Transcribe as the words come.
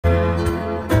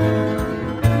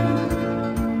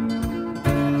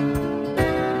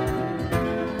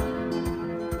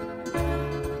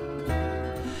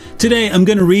Today, I'm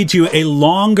going to read you a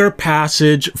longer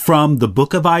passage from the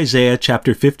book of Isaiah,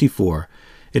 chapter 54.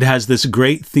 It has this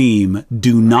great theme,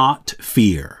 do not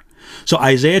fear. So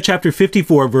Isaiah chapter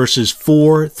 54, verses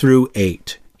 4 through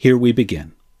 8. Here we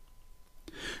begin.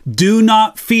 Do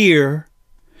not fear,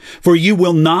 for you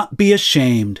will not be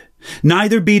ashamed,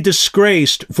 neither be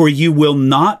disgraced, for you will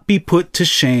not be put to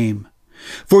shame.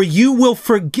 For you will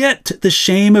forget the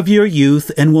shame of your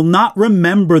youth and will not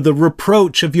remember the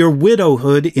reproach of your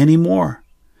widowhood anymore.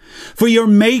 For your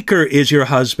Maker is your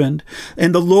husband,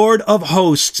 and the Lord of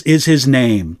hosts is his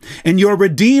name, and your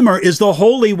Redeemer is the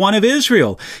Holy One of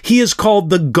Israel. He is called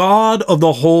the God of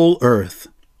the whole earth.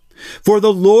 For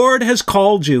the Lord has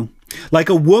called you, like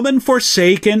a woman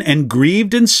forsaken and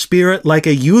grieved in spirit, like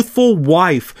a youthful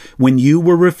wife when you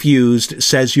were refused,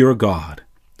 says your God.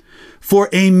 For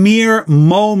a mere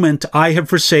moment I have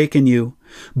forsaken you,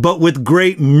 but with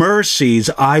great mercies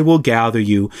I will gather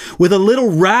you. With a little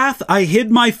wrath I hid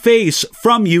my face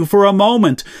from you for a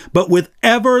moment, but with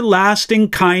everlasting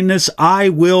kindness I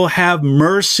will have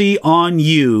mercy on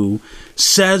you,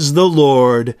 says the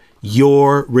Lord,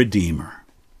 your Redeemer.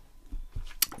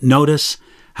 Notice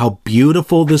how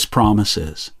beautiful this promise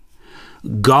is.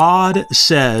 God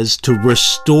says to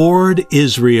restored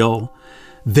Israel,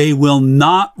 they will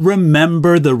not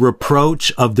remember the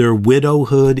reproach of their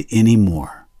widowhood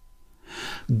anymore.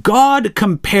 God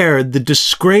compared the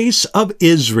disgrace of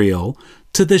Israel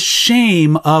to the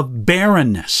shame of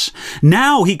barrenness.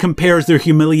 Now he compares their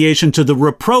humiliation to the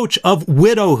reproach of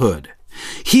widowhood.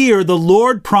 Here the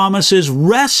Lord promises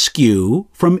rescue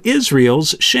from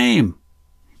Israel's shame.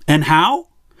 And how?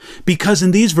 Because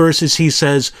in these verses he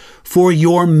says, for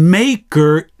your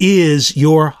Maker is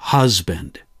your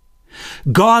husband.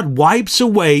 God wipes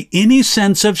away any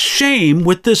sense of shame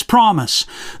with this promise.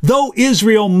 Though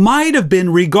Israel might have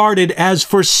been regarded as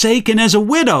forsaken as a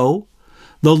widow,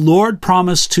 the Lord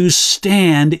promised to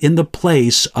stand in the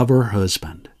place of her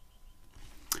husband.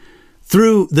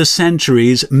 Through the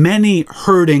centuries, many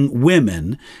hurting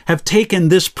women have taken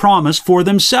this promise for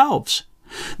themselves.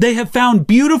 They have found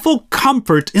beautiful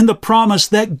comfort in the promise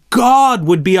that God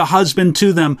would be a husband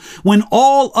to them when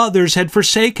all others had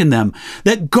forsaken them,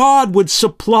 that God would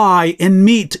supply and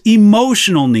meet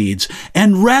emotional needs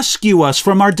and rescue us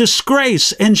from our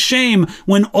disgrace and shame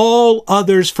when all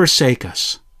others forsake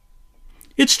us.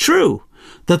 It's true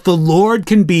that the Lord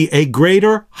can be a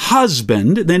greater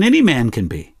husband than any man can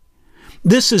be.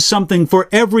 This is something for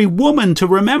every woman to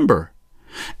remember,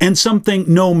 and something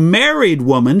no married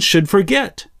woman should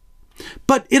forget.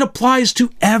 But it applies to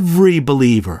every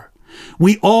believer.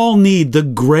 We all need the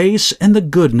grace and the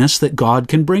goodness that God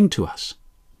can bring to us.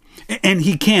 And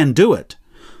he can do it.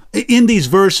 In these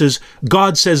verses,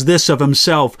 God says this of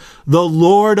himself, the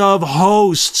Lord of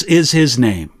hosts is his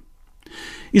name.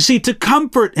 You see, to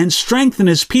comfort and strengthen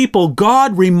his people,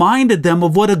 God reminded them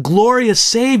of what a glorious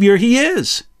Savior he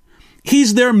is.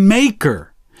 He's their Maker.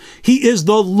 He is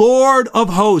the Lord of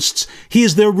hosts. He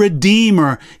is their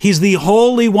Redeemer. He's the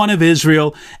Holy One of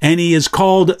Israel, and he is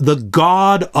called the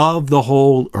God of the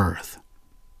whole earth.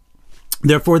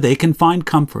 Therefore, they can find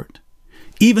comfort.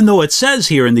 Even though it says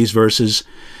here in these verses,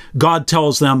 God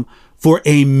tells them, for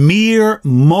a mere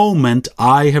moment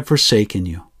I have forsaken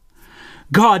you.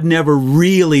 God never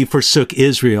really forsook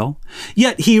Israel,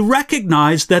 yet he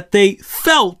recognized that they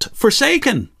felt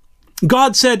forsaken.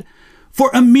 God said, for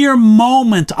a mere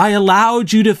moment I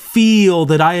allowed you to feel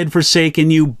that I had forsaken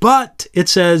you, but, it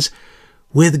says,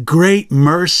 with great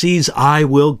mercies I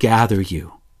will gather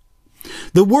you.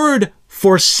 The word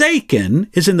forsaken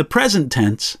is in the present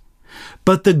tense,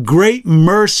 but the great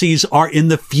mercies are in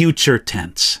the future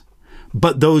tense.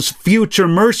 But those future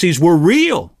mercies were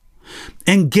real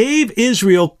and gave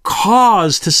Israel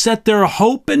cause to set their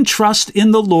hope and trust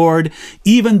in the Lord,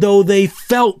 even though they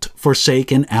felt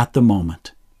forsaken at the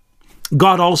moment.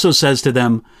 God also says to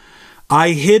them,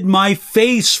 I hid my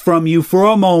face from you for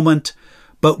a moment,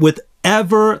 but with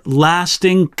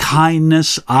everlasting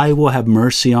kindness I will have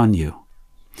mercy on you.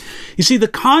 You see, the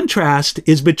contrast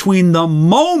is between the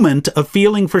moment of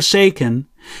feeling forsaken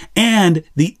and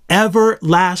the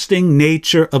everlasting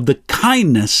nature of the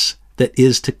kindness that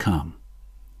is to come.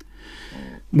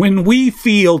 When we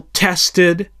feel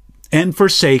tested and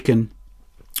forsaken,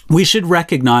 we should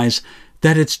recognize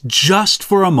that it's just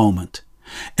for a moment,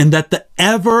 and that the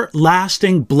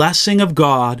everlasting blessing of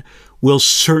God will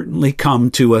certainly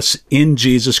come to us in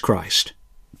Jesus Christ.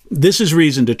 This is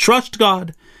reason to trust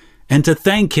God and to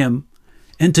thank him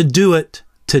and to do it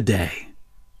today.